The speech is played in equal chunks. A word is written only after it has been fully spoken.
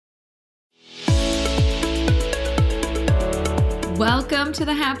Welcome to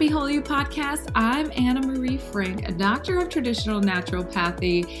the Happy Whole You podcast. I'm Anna Marie Frank, a doctor of traditional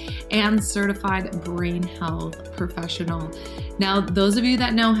naturopathy and certified brain health professional. Now, those of you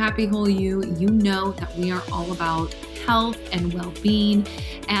that know Happy Whole You, you know that we are all about health and well-being,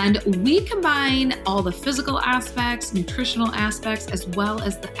 and we combine all the physical aspects, nutritional aspects, as well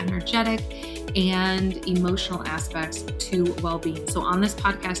as the energetic and emotional aspects to well-being. So on this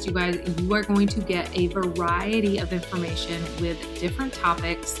podcast, you guys, you are going to get a variety of information with different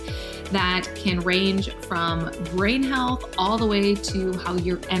topics that can range from brain health all the way to how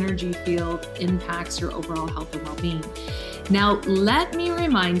your energy field impacts your overall health and well-being. Now, let me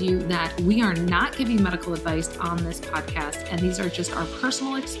remind you that we are not giving medical advice on this podcast, and these are just our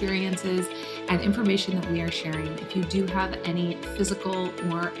personal experiences and information that we are sharing. If you do have any physical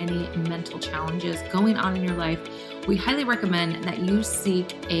or any mental challenges going on in your life, we highly recommend that you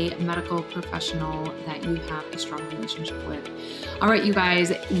seek a medical professional that you have a strong relationship with. All right, you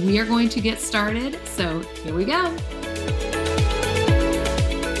guys, we are going to get started. So here we go.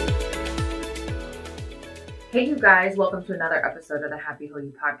 Hey, you guys, welcome to another episode of the Happy Whole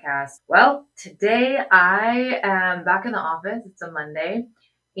You podcast. Well, today I am back in the office. It's a Monday,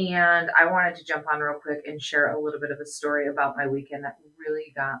 and I wanted to jump on real quick and share a little bit of a story about my weekend that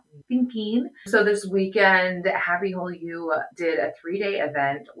really got me thinking. So this weekend, Happy Whole You did a 3-day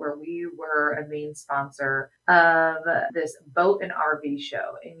event where we were a main sponsor of this boat and RV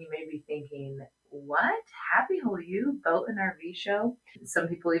show. And you may be thinking, what? Happy Whole You boat and RV show? Some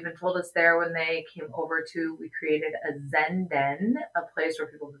people even told us there when they came over we created a Zen Den, a place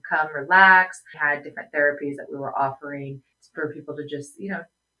where people could come relax. We had different therapies that we were offering for people to just,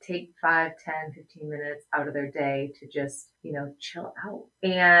 take 5, 10, 15 minutes out of their day to just, chill out.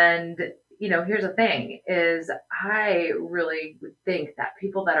 And, here's the thing is I really would think that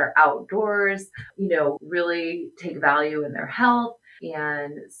people that are outdoors, really take value in their health.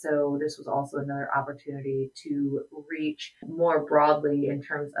 And so this was also another opportunity to reach more broadly in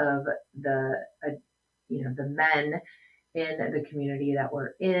terms of the men in the community that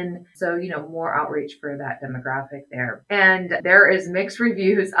we're in. So, more outreach for that demographic there. And there is mixed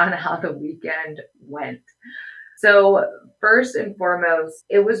reviews on how the weekend went. So first and foremost,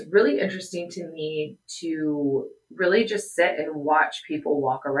 it was really interesting to me to really just sit and watch people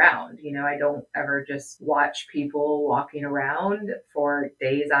walk around. I don't ever just watch people walking around for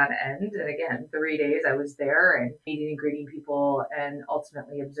days on end. And again, 3 days I was there and meeting and greeting people and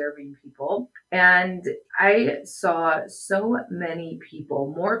ultimately observing people. And I saw so many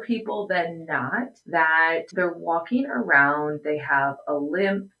people, more people than not, that they're walking around, they have a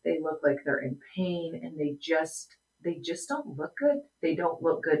limp, they look like they're in pain, and they just don't look good. They don't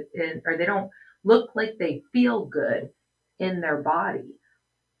look good they don't look like they feel good in their body.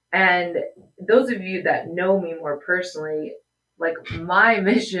 And those of you that know me more personally, like my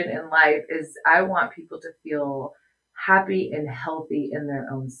mission in life is I want people to feel happy and healthy in their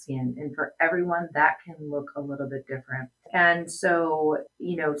own skin. And for everyone, that can look a little bit different. And so,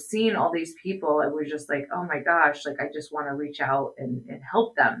 seeing all these people, it was just like, oh my gosh, like I just want to reach out and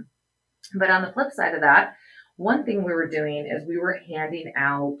help them. But on the flip side of that, one thing we were doing is we were giving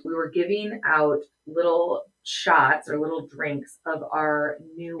out little shots or little drinks of our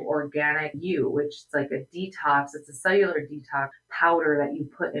new organic U, which is like a detox. It's a cellular detox powder that you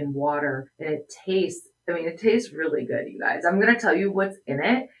put in water, and it tastes really good, you guys. I'm going to tell you what's in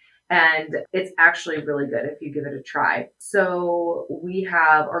it, and it's actually really good if you give it a try. So we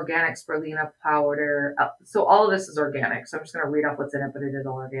have organic spirulina powder. So all of this is organic. So I'm just going to read off what's in it, but it is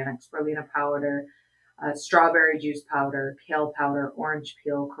all organic. Spirulina powder, strawberry juice powder, kale powder, orange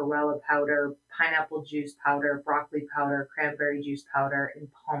peel, chlorella powder, pineapple juice powder, broccoli powder, cranberry juice powder, and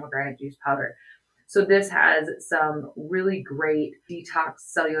pomegranate juice powder. So this has some really great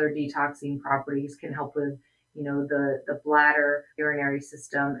cellular detoxing properties, can help with the bladder, urinary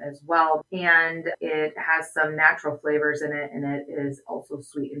system as well. And it has some natural flavors in it, and it is also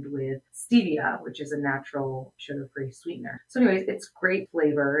sweetened with stevia, which is a natural sugar-free sweetener. So anyways, it's great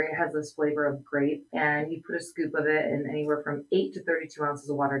flavor. It has this flavor of grape, and you put a scoop of it in anywhere from 8 to 32 ounces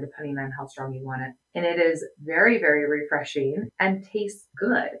of water, depending on how strong you want it. And it is very, very refreshing and tastes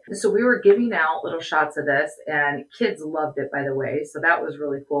good. So we were giving out little shots of this, and kids loved it, by the way. So that was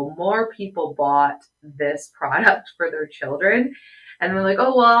really cool. More people bought this product for their children. And we're like,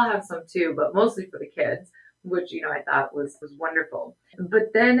 oh, well, I'll have some too, but mostly for the kids, which, I thought was wonderful.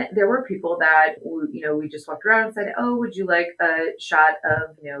 But then there were people that, we just walked around and said, oh, would you like a shot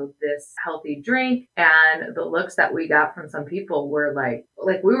of, this healthy drink? And the looks that we got from some people were like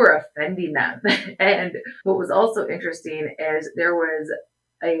we were offending them. And what was also interesting is there was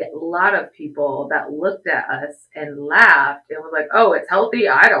a lot of people that looked at us and laughed and was like, oh, it's healthy.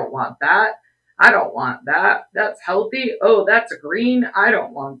 I don't want that. I don't want that. That's healthy. Oh, that's green. I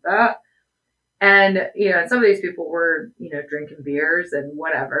don't want that. And, some of these people were, drinking beers and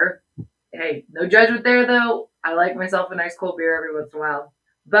whatever. Hey, no judgment there though. I like myself a nice cold beer every once in a while.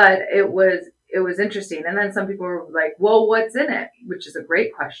 But it was interesting. And then some people were like, well, what's in it? Which is a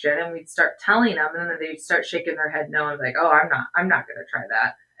great question. And we'd start telling them and then they'd start shaking their head no. I'm like, oh, I'm not going to try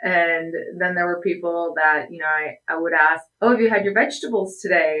that. And then there were people that, I would ask, oh, have you had your vegetables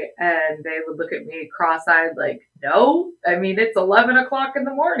today? And they would look at me cross-eyed like, no, I mean, it's 11 o'clock in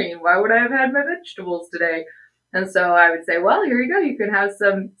the morning. Why would I have had my vegetables today? And so I would say, well, here you go. You can have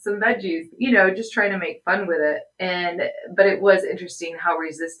some veggies, just trying to make fun with it. But it was interesting how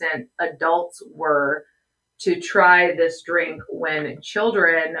resistant adults were to try this drink when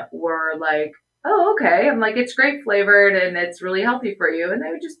children were like, oh, okay. I'm like, it's grape flavored and it's really healthy for you. And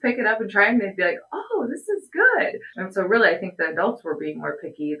they would just pick it up and try it and they'd be like, oh, this is good. And so really, I think the adults were being more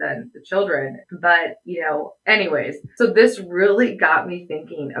picky than the children. But, anyways, so this really got me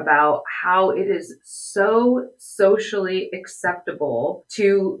thinking about how it is so socially acceptable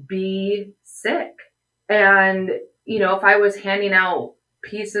to be sick. And, if I was handing out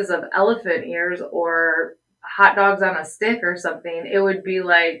pieces of elephant ears or hot dogs on a stick or something, it would be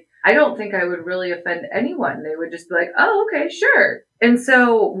like, I don't think I would really offend anyone. They would just be like, oh, okay, sure. And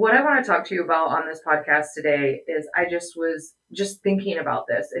so what I want to talk to you about on this podcast today is I just was just thinking about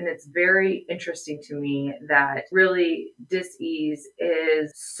this. And it's very interesting to me that really dis-ease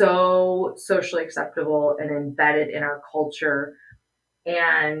is so socially acceptable and embedded in our culture.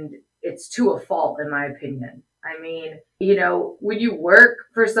 And it's to a fault, in my opinion. I mean, when you work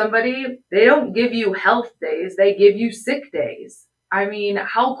for somebody, they don't give you health days, they give you sick days. I mean,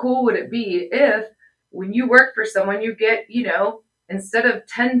 how cool would it be if when you work for someone, you get, instead of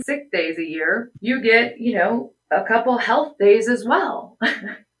 10 sick days a year, you get, a couple health days as well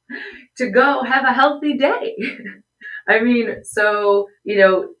to go have a healthy day. I mean, so,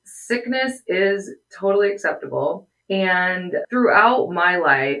 sickness is totally acceptable. And throughout my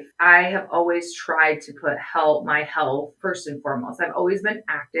life, I have always tried to put my health first and foremost. I've always been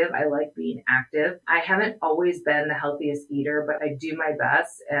active. I like being active. I haven't always been the healthiest eater, but I do my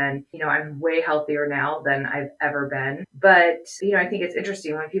best. And, I'm way healthier now than I've ever been. But, I think it's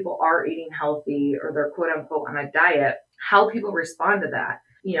interesting when people are eating healthy or they're quote unquote on a diet, how people respond to that.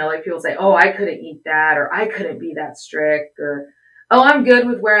 Like people say, oh, I couldn't eat that, or I couldn't be that strict, or oh, I'm good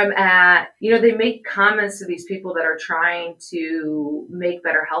with where I'm at. They make comments to these people that are trying to make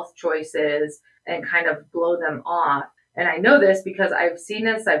better health choices and kind of blow them off. And I know this because I've seen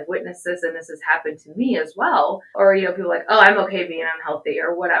this, I've witnessed this, and this has happened to me as well. Or, people like, oh, I'm okay being unhealthy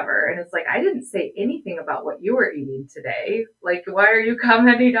or whatever. And it's like, I didn't say anything about what you were eating today. Like, why are you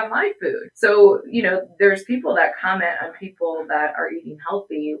commenting on my food? So, there's people that comment on people that are eating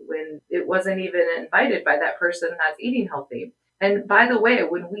healthy when it wasn't even invited by that person that's eating healthy. And by the way,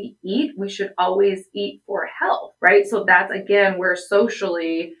 when we eat, we should always eat for health, right? So that's again where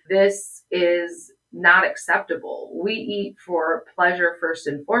socially this is not acceptable. We eat for pleasure first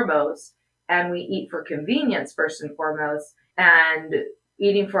and foremost, and we eat for convenience first and foremost. And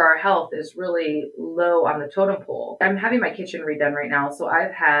eating for our health is really low on the totem pole. I'm having my kitchen redone right now. So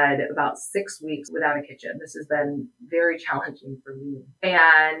I've had about 6 weeks without a kitchen. This has been very challenging for me.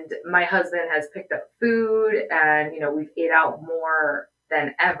 And my husband has picked up food and, we've ate out more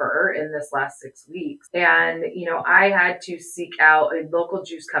than ever in this last 6 weeks. And, I had to seek out a local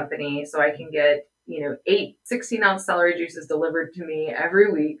juice company so I can get 8 16-ounce celery juices delivered to me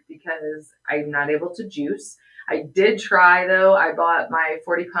every week because I'm not able to juice. I did try though. I bought my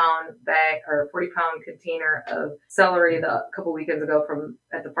 40-pound bag or 40-pound container of celery a couple weekends ago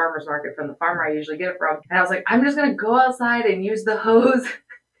at the farmer's market from the farmer I usually get it from. And I was like, I'm just going to go outside and use the hose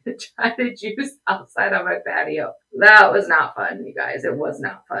to try to juice outside on my patio. That was not fun, you guys. It was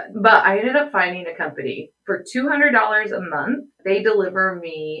not fun. But I ended up finding a company for $200 a month. They deliver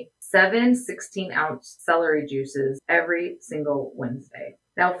me 7 16-ounce celery juices every single Wednesday.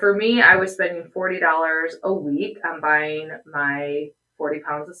 Now, for me, I was spending $40 a week on buying my 40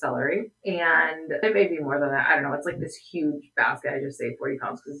 pounds of celery. And it may be more than that. I don't know. It's like this huge basket. I just say 40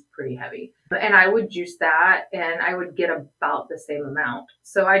 pounds because it's pretty heavy. And I would juice that and I would get about the same amount.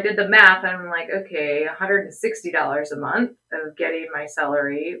 So I did the math and I'm like, okay, $160 a month of getting my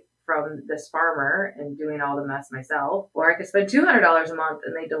celery from this farmer and doing all the mess myself, or I could spend $200 a month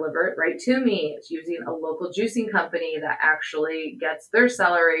and they deliver it right to me. It's using a local juicing company that actually gets their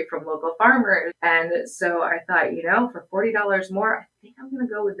celery from local farmers. And so I thought, for $40 more, I think I'm going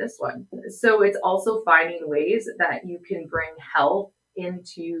to go with this one. So it's also finding ways that you can bring health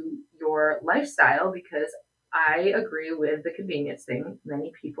into your lifestyle, because I agree with the convenience thing.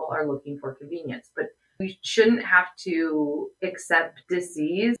 Many people are looking for convenience, but we shouldn't have to accept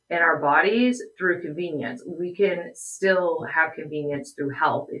disease in our bodies through convenience. We can still have convenience through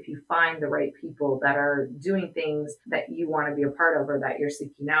health if you find the right people that are doing things that you want to be a part of or that you're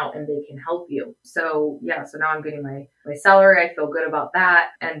seeking out, and they can help you. So yeah, so now I'm getting my celery. I feel good about that.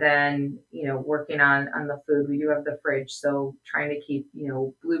 And then, working on the food. We do have the fridge, so trying to keep,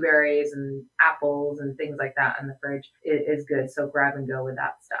 blueberries and apples and things like that in the fridge is good. So grab and go with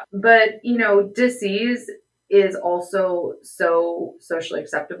that stuff. But, disease is also so socially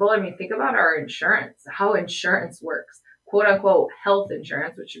acceptable. I mean, think about our insurance, how insurance works. Quote unquote health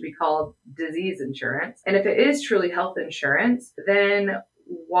insurance, which should be called disease insurance. And if it is truly health insurance, then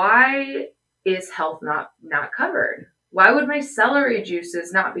why is health not covered? Why would my celery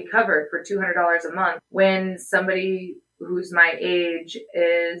juices not be covered for $200 a month when somebody who's my age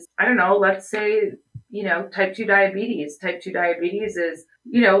is, I don't know, let's say, type 2 diabetes. Type 2 diabetes is,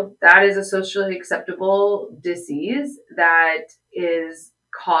 that is a socially acceptable disease that is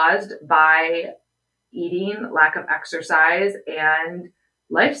caused by eating, lack of exercise, and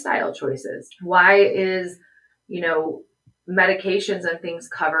lifestyle choices. Why is, medications and things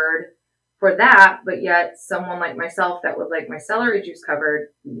covered for that, but yet someone like myself that would like my celery juice covered,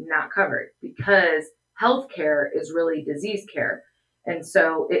 not covered? Because healthcare is really disease care. And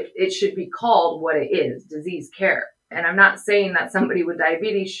so it should be called what it is, disease care. And I'm not saying that somebody with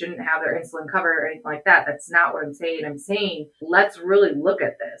diabetes shouldn't have their insulin covered or anything like that. That's not what I'm saying. I'm saying, let's really look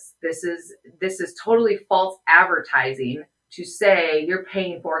at this. This is totally false advertising to say you're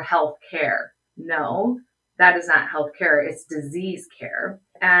paying for health care. No, that is not health care. It's disease care.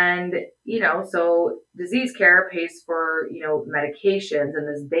 And, so disease care pays for, medications and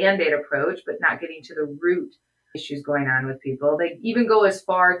this Band-Aid approach, but not getting to the root issues going on with people. They even go as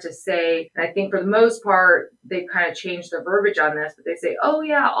far to say, and I think for the most part, they've kind of changed the verbiage on this, but they say, oh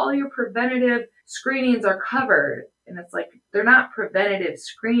yeah, all your preventative screenings are covered. And it's like, they're not preventative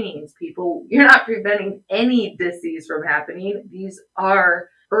screenings, people. You're not preventing any disease from happening. These are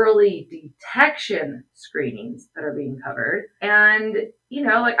early detection screenings that are being covered. And,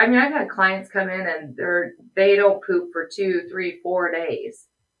 I've had clients come in and they don't poop for 2, 3, 4 days.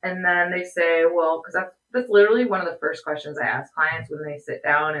 And then they say, well, because that's literally one of the first questions I ask clients when they sit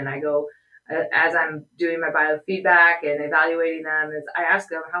down, and I go, as I'm doing my biofeedback and evaluating them, is I ask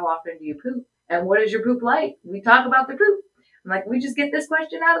them, how often do you poop? And what is your poop like? We talk about the poop. I'm like, we just get this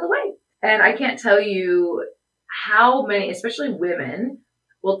question out of the way. And I can't tell you how many, especially women,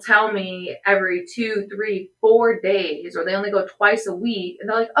 will tell me every 2, 3, 4 days, or they only go twice a week. And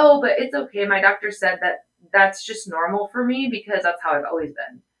they're like, oh, but it's okay. My doctor said that that's just normal for me because that's how I've always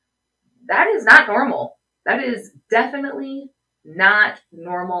been. That is not normal. That is definitely not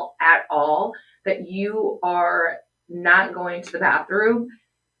normal at all, that you are not going to the bathroom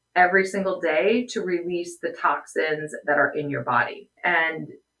every single day to release the toxins that are in your body. And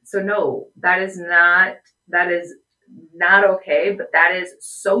so no, that is not okay, but that is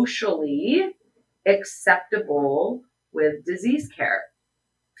socially acceptable with disease care.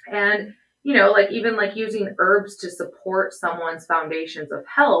 And, even using herbs to support someone's foundations of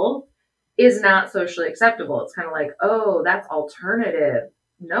health is not socially acceptable. It's kind of like, oh, that's alternative.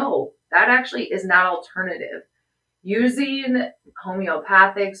 No, that actually is not alternative. Using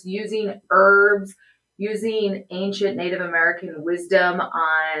homeopathics, using herbs, using ancient Native American wisdom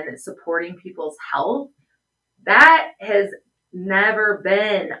on supporting people's health, that has never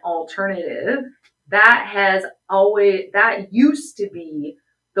been alternative. That used to be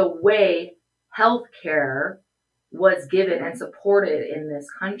the way healthcare was given and supported in this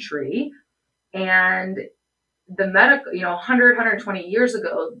country. And the medical, 100, 120 years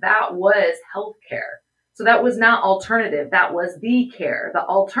ago, that was healthcare. So that was not alternative. That was the care. The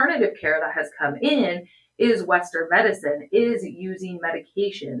alternative care that has come in is Western medicine, is using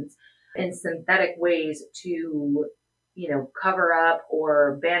medications in synthetic ways to, cover up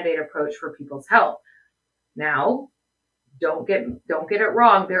or Band-Aid approach for people's health. Now, don't get it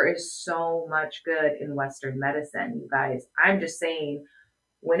wrong. There is so much good in Western medicine, you guys. I'm just saying,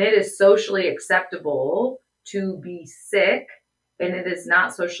 when it is socially acceptable to be sick and it is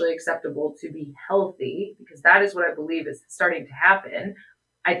not socially acceptable to be healthy, because that is what I believe is starting to happen,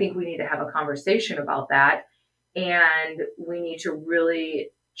 I think we need to have a conversation about that. And we need to really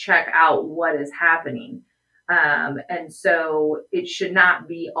check out what is happening. And so it should not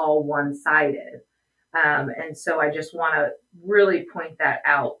be all one-sided. And so I just want to really point that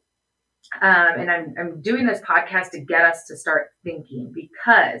out. And I'm doing this podcast to get us to start thinking,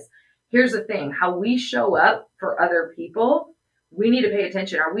 because here's the thing, how we show up for other people we need to pay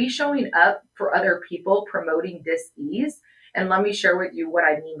attention. Are we showing up for other people promoting dis-ease? And let me share with you what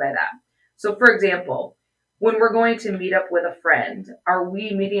I mean by that. So, for example, when we're going to meet up with a friend, are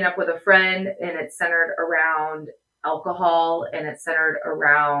we meeting up with a friend and it's centered around alcohol and it's centered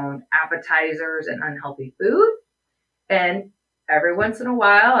around appetizers and unhealthy food? And every once in a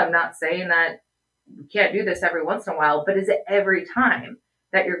while, I'm not saying that you can't do this every once in a while, but is it every time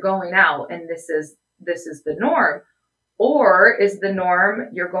that you're going out and this is the norm? Or is the norm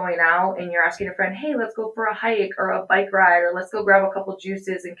you're going out and you're asking a friend, hey, let's go for a hike or a bike ride, or let's go grab a couple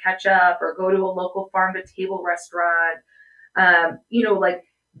juices and catch up, or go to a local farm to table restaurant? Like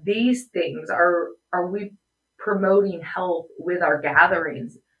these things are we promoting health with our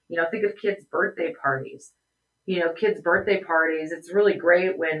gatherings? Think of kids' birthday parties. Kids' birthday parties. It's really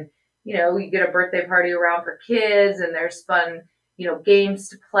great when, you get a birthday party around for kids and there's fun, games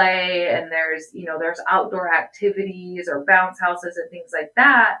to play, and there's outdoor activities or bounce houses and things like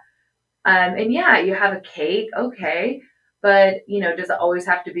that. And yeah, you have a cake, okay, but does it always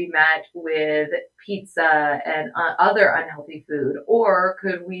have to be met with pizza and other unhealthy food? Or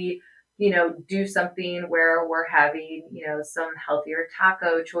could we, do something where we're having, some healthier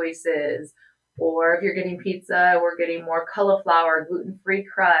taco choices? Or if you're getting pizza, we're getting more cauliflower, gluten-free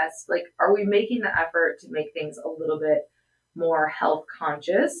crust. Like, are we making the effort to make things a little bit more health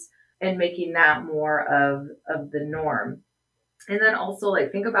conscious and making that more of the norm? And then also,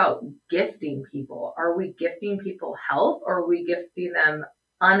 like, think about gifting people. Are we gifting people health, or are we gifting them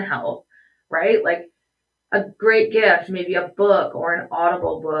unhealth? Right? Like a great gift, maybe a book or an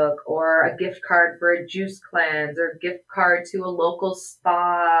Audible book, or a gift card for a juice cleanse, or a gift card to a local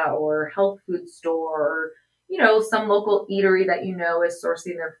spa or health food store, or, some local eatery that is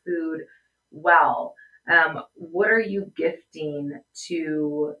sourcing their food well. What are you gifting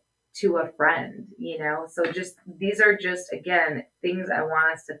to a friend? So just these are just, again, things I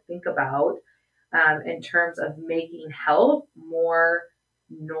want us to think about, in terms of making health more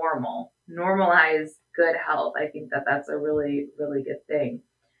normal. Normalize good health. I think that that's a really, really good thing.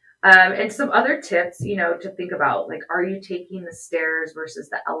 And some other tips, to think about, like, are you taking the stairs versus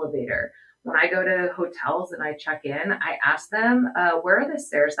the elevator? When I go to hotels and I check in, I ask them, where are the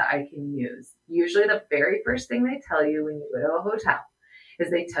stairs that I can use? Usually the very first thing they tell you when you go to a hotel is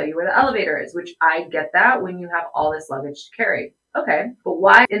they tell you where the elevator is, which I get that when you have all this luggage to carry. Okay, but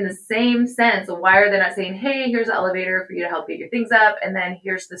why, in the same sense, why are they not saying, hey, here's the elevator for you to help get your things up, and then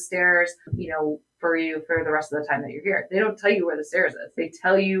here's the stairs, for you for the rest of the time that you're here? They don't tell you where the stairs is. They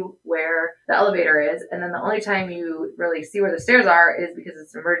tell you where the elevator is, and then the only time you really see where the stairs are is because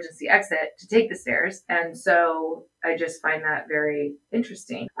it's an emergency exit to take the stairs. And so I just find that very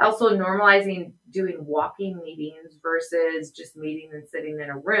interesting. Also, normalizing doing walking meetings versus just meeting and sitting in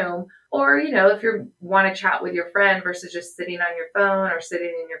a room. Or, if you want to chat with your friend versus just sitting on your phone, or sitting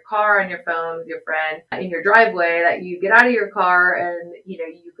in your car on your phone with your friend in your driveway, that you get out of your car and,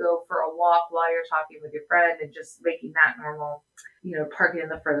 you go for a walk while you're talking with your friend, and just making that normal. Parking in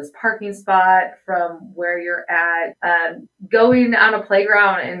the furthest parking spot from where you're at, going on a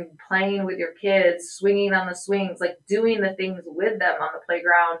playground and playing with your kids, swinging on the swings, like doing the things with them on the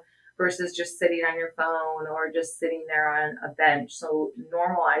playground versus just sitting on your phone or just sitting there on a bench. So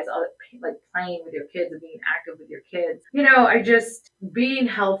normalize like playing with your kids and being active with your kids. Being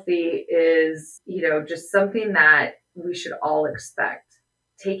healthy is, just something that we should all expect.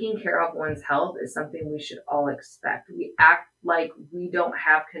 Taking care of one's health is something we should all expect. We act like we don't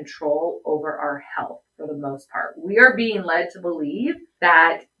have control over our health for the most part. We are being led to believe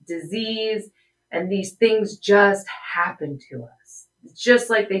that disease and these things just happen to us. It's just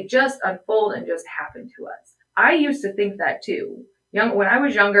like they just unfold and just happen to us. I used to think that too. When I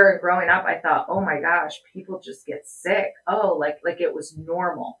was younger and growing up, I thought, oh my gosh, people just get sick. Oh, like it was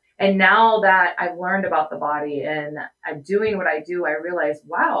normal. And now that I've learned about the body and I'm doing what I do, I realize,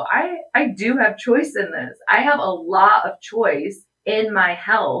 wow, I do have choice in this. I have a lot of choice in my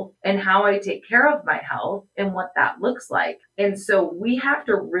health and how I take care of my health and what that looks like. And so we have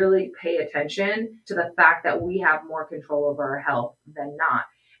to really pay attention to the fact that we have more control over our health than not.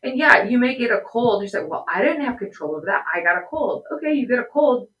 And yeah, you may get a cold. You say, well, I didn't have control over that. I got a cold. Okay, you get a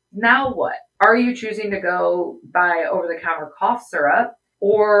cold. Now what? Are you choosing to go buy over-the-counter cough syrup?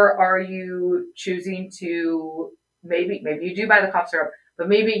 Or are you choosing to, maybe you do buy the cough syrup, but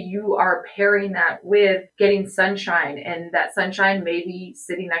maybe you are pairing that with getting sunshine, and that sunshine may be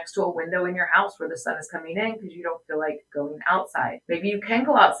sitting next to a window in your house where the sun is coming in because you don't feel like going outside. Maybe you can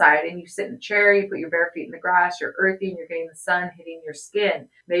go outside and you sit in a chair, you put your bare feet in the grass, you're earthing, you're getting the sun hitting your skin.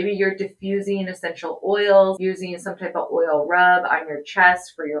 Maybe you're diffusing essential oils, using some type of oil rub on your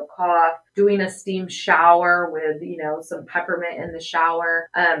chest for your cough. doing a steam shower with, some peppermint in the shower.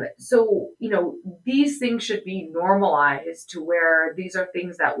 So, these things should be normalized to where these are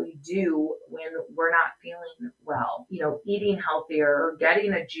things that we do when we're not feeling well, eating healthier or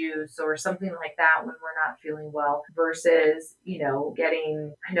getting a juice or something like that when we're not feeling well versus,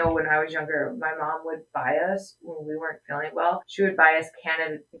 I know when I was younger, my mom would buy us when we weren't feeling well. She would buy us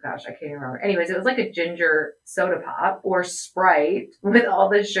gosh, I can't even remember. Anyways, it was like a ginger soda pop or Sprite with all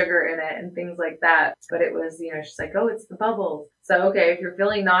the sugar in it and things like that. But it was, she's like, oh, it's the bubbles. So, okay, if you're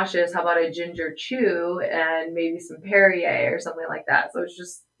feeling nauseous, how about a ginger chew and maybe some Perrier or something like that? So it's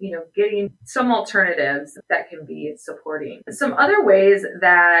just, getting some alternatives that can be supporting. Some other ways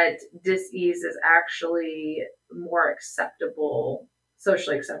that dis-ease is actually more acceptable,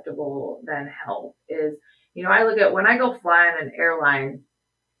 socially acceptable than health is, I look at when I go fly on an airline,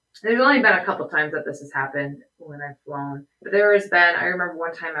 there's only been a couple times that this has happened when I've flown. But there has been, I remember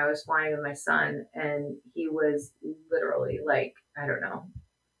one time I was flying with my son and he was literally like, I don't know,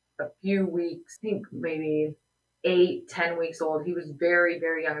 a few weeks, I think maybe 8, 10 weeks old. He was very,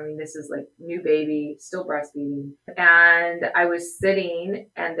 very young. I mean, this is like new baby, still breastfeeding. And I was sitting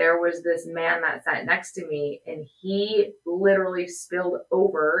and there was this man that sat next to me and he literally spilled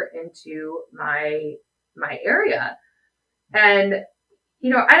over into my area. And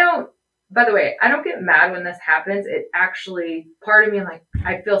by the way, I don't get mad when this happens. It actually, part of me, like,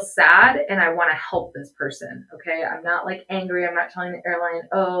 I feel sad and I want to help this person. Okay. I'm not like angry. I'm not telling the airline,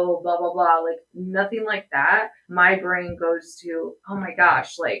 oh, blah, blah, blah. Like nothing like that. My brain goes to, oh my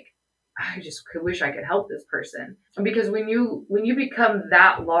gosh, like, I just wish I could help this person. Because when you become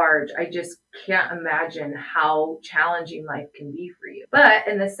that large, I just can't imagine how challenging life can be for you. But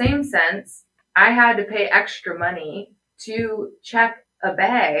in the same sense, I had to pay extra money to check a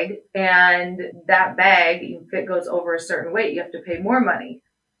bag, and that bag, if it goes over a certain weight, you have to pay more money.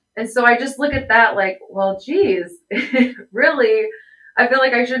 And so I just look at that like, well, geez, really, I feel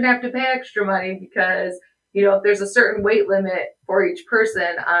like I shouldn't have to pay extra money because, if there's a certain weight limit for each person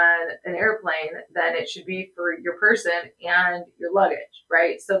on an airplane, then it should be for your person and your luggage,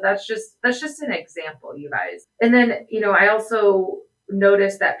 right? So that's just an example, you guys. And then, I also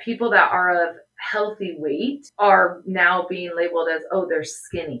noticed that people that are of healthy weight are now being labeled as, oh, they're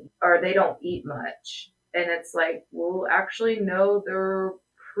skinny or they don't eat much. And it's like, well, actually, no, they're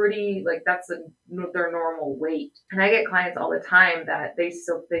pretty, like that's their normal weight. And I get clients all the time that they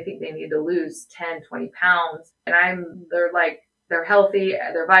think they need to lose 10, 20 pounds. And they're like, they're healthy,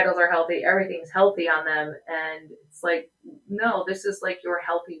 their vitals are healthy, everything's healthy on them. And it's like, no, this is like your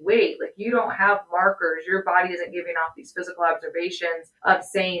healthy weight. Like you don't have markers. Your body isn't giving off these physical observations of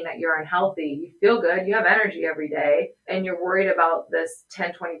saying that you're unhealthy. You feel good. You have energy every day and you're worried about this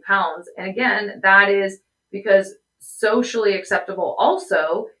 10, 20 pounds. And again, that is because socially acceptable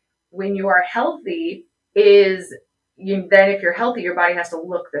also when you are healthy is then if you're healthy, your body has to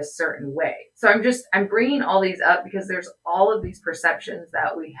look this certain way. So I'm bringing all these up because there's all of these perceptions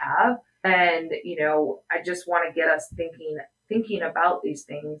that we have. And, I just want to get us thinking about these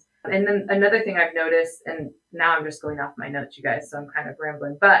things. And then another thing I've noticed, and now I'm just going off my notes, you guys, so I'm kind of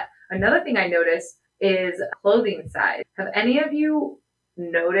rambling, but another thing I noticed is clothing size. Have any of you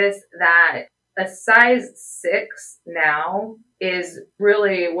noticed that a size 6 now is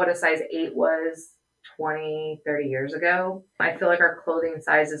really what a size 8 was 20, 30 years ago? I feel like our clothing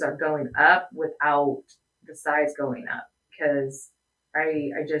sizes are going up without the size going up because I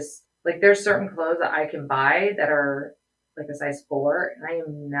just, like, there's certain clothes that I can buy that are like a size 4, and I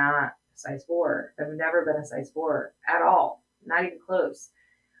am not a size 4. I've never been a size 4 at all, not even close.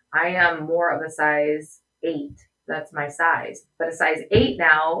 I am more of a size 8. That's my size. But a size 8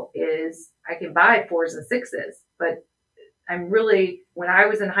 now is, I can buy 4s and 6s, but when I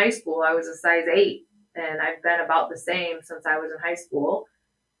was in high school, I was a size 8, and I've been about the same since I was in high school.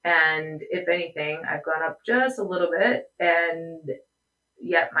 And if anything, I've gone up just a little bit, and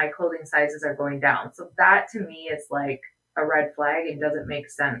yet my clothing sizes are going down. So that to me is like a red flag and doesn't make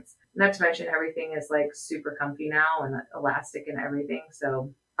sense. Not to mention everything is like super comfy now and elastic and everything.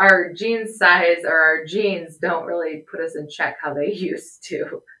 So our jeans size or our jeans don't really put us in check how they used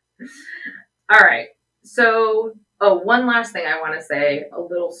to. All right. So, one last thing I want to say, a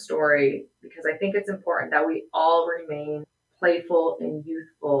little story, because I think it's important that we all remain playful and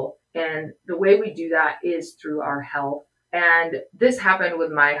youthful. And the way we do that is through our health. And this happened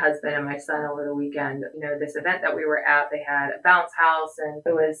with my husband and my son over the weekend. This event that we were at, they had a bounce house, and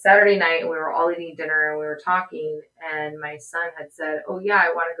it was Saturday night and we were all eating dinner and we were talking, and my son had said, oh yeah,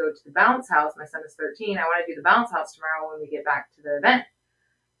 I want to go to the bounce house. My son is 13. I want to do the bounce house tomorrow when we get back to the event.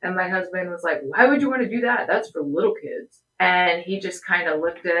 And my husband was like, why would you want to do that? That's for little kids. And he just kind of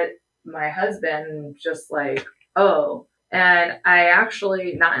looked at my husband just like, oh. And I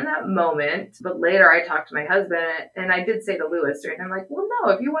actually, not in that moment, but later I talked to my husband and I did say to Lewis, and I'm like, well,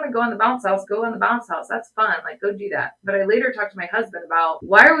 no, if you want to go on the bounce house, go on the bounce house. That's fun. Like, go do that. But I later talked to my husband about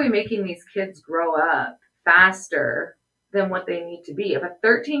why are we making these kids grow up faster than what they need to be? If a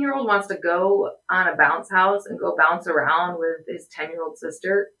 13-year-old wants to go on a bounce house and go bounce around with his 10-year-old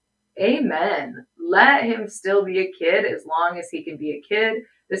sister, amen. Let him still be a kid as long as he can be a kid.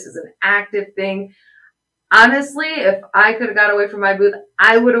 This is an active thing. Honestly, if I could have got away from my booth,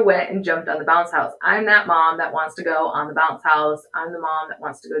 I would have went and jumped on the bounce house. I'm that mom that wants to go on the bounce house. I'm the mom that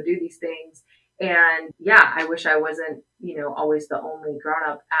wants to go do these things. And yeah, I wish I wasn't, always the only grown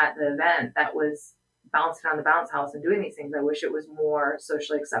up at the event that was bouncing on the bounce house and doing these things. I wish it was more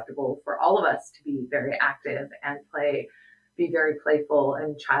socially acceptable for all of us to be very active and be very playful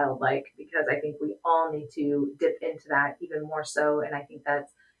and childlike, because I think we all need to dip into that even more so. And I think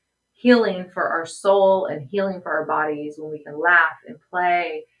that's healing for our soul and healing for our bodies when we can laugh and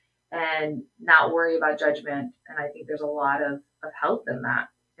play and not worry about judgment. And I think there's a lot of health in that.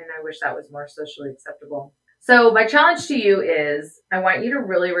 And I wish that was more socially acceptable. So my challenge to you is I want you to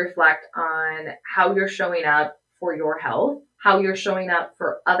really reflect on how you're showing up for your health, how you're showing up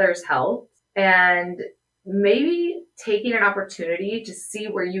for others' health, and maybe taking an opportunity to see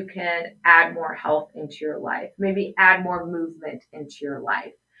where you can add more health into your life, maybe add more movement into your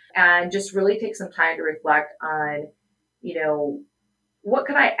life. And just really take some time to reflect on, what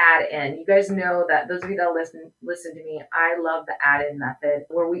could I add in? You guys know that those of you that listen to me, I love the add-in method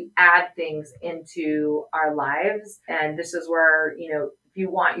where we add things into our lives. And this is where, if you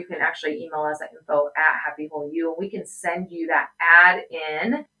want, you can actually email us at info@happywholeyou, and we can send you that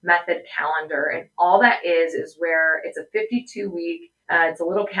add-in method calendar. And all that is where it's a 52-week it's a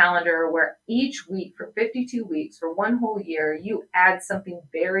little calendar where each week for 52 weeks, for one whole year, you add something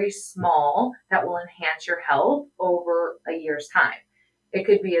very small that will enhance your health over a year's time. It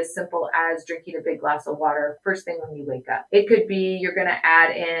could be as simple as drinking a big glass of water first thing when you wake up. It could be you're going to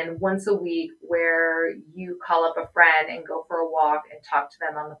add in once a week where you call up a friend and go for a walk and talk to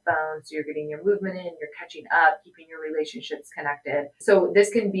them on the phone. So you're getting your movement in, you're catching up, keeping your relationships connected. So this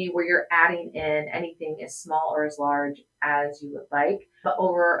can be where you're adding in anything as small or as large as you would like. But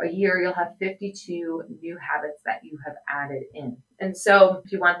over a year, you'll have 52 new habits that you have added in. And so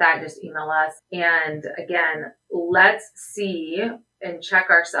if you want that, just email us. And again, let's see and check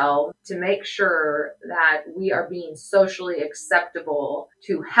ourselves to make sure that we are being socially acceptable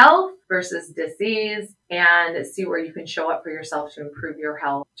to health versus disease, and see where you can show up for yourself to improve your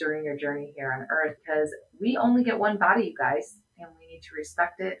health during your journey here on earth, because we only get one body, you guys, and we need to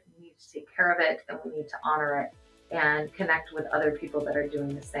respect it, we need to take care of it, and we need to honor it and connect with other people that are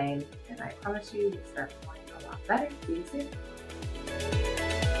doing the same. And I promise you, you'll start feeling a lot better. Be safe.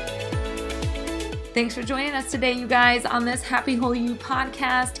 Thanks for joining us today, you guys, on this Happy Whole You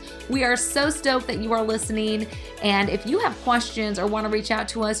podcast. We are so stoked that you are listening. And if you have questions or want to reach out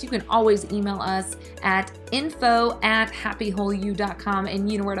to us, you can always email us at info@happywholeyou.com.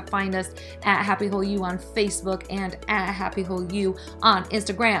 And you know where to find us at Happy Whole You on Facebook and at Happy Whole You on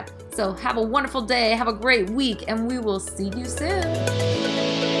Instagram. So have a wonderful day. Have a great week, and we will see you soon.